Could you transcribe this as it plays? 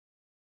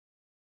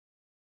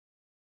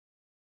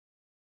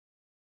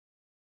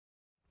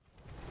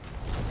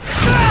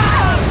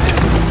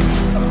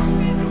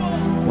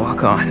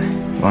Walk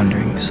on,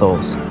 wandering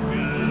souls.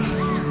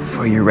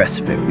 For your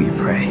respite we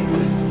pray.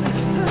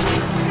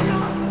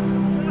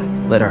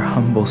 Let our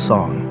humble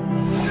song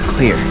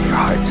clear your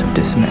hearts of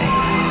dismay.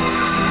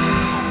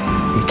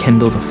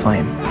 Rekindle the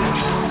flame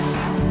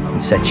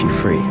and set you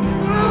free.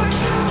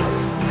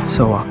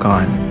 So walk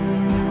on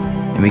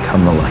and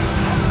become the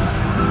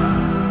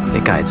light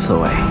that guides the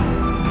way.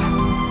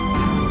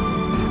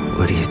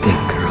 What do you think,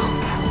 girl?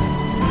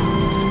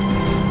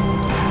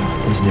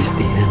 Is this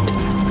the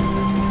end?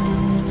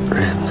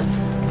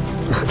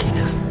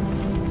 Machina.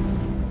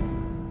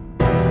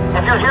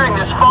 If you're hearing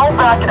this, fall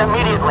back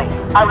immediately.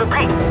 I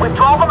repeat,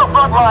 withdraw from the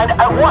front line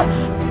at once.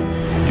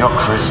 Your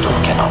crystal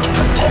cannot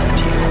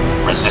protect you.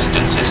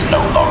 Resistance is no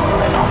longer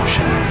an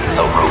option.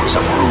 The roads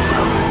of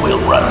Rubrum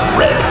will run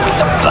red with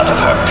the blood of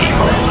her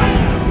people.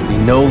 We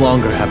no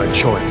longer have a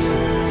choice.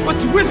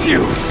 What's with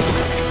you?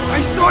 I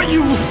thought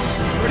you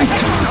were ready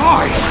to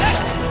die.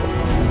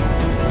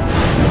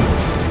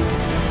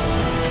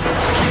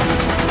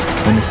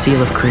 When the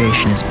seal of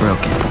creation is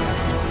broken,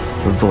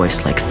 a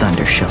voice like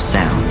thunder shall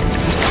sound.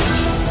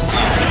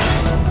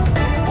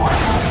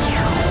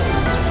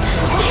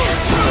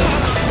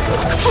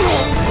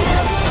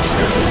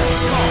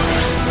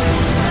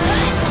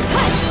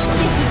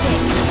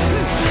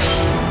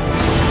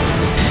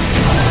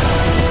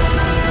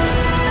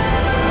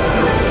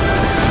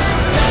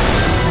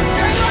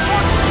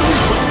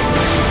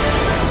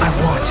 I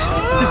want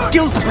the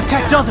skills to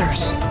protect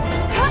others.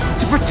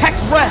 To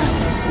protect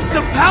Red. The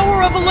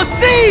power of a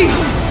Lassie!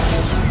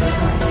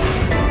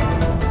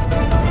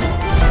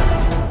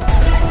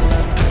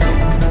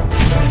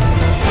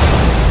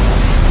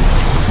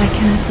 I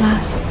can at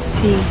last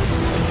see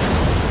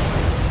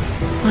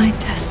my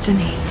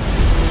destiny.